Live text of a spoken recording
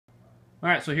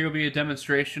Alright, so here will be a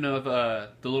demonstration of the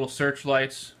little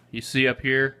searchlights you see up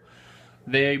here.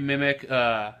 They mimic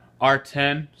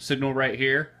R10 signal right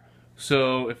here.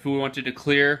 So if we wanted to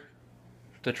clear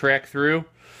the track through,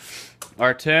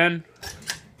 R10,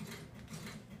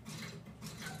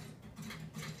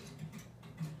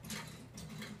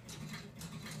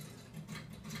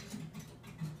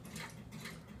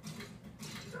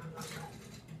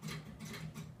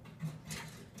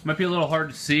 might be a little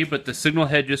hard to see, but the signal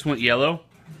head just went yellow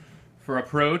for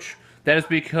approach. That is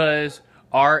because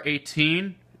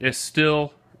R18 is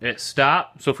still at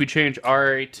stop. So if we change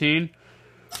R18,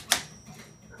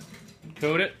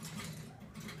 code it,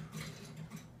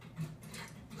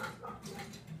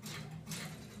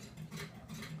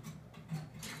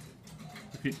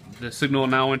 the signal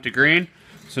now went to green.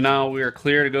 So now we are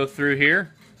clear to go through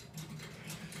here.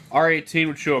 R18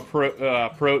 would show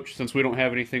approach since we don't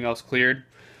have anything else cleared.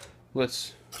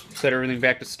 Let's set everything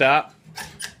back to stop.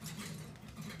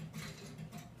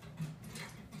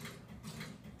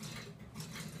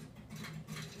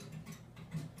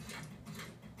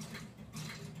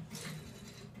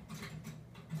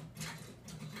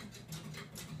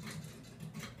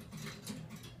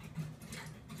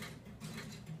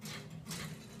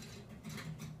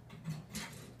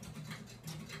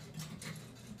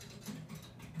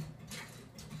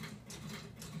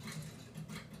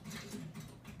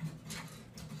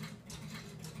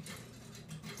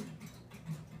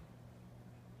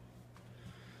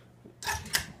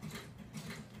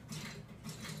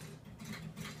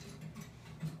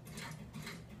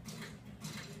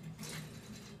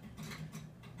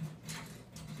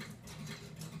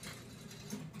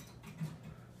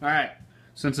 Alright,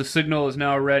 since the signal is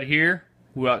now red here,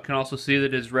 we can also see that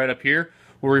it is red up here.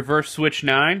 We'll reverse switch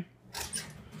 9,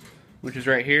 which is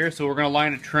right here. So we're going to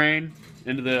line a train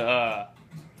into the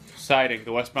siding,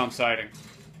 the westbound siding.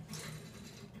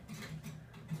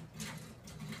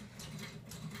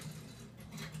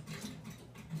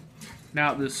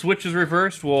 Now the switch is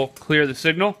reversed, we'll clear the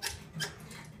signal.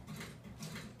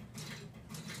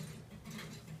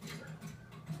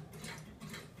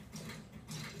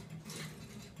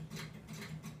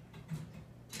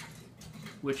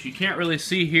 Which you can't really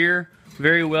see here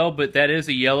very well, but that is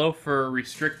a yellow for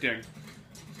restricting.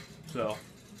 So,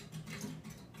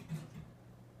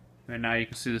 and now you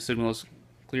can see the signal is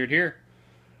cleared here.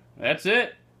 That's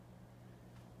it.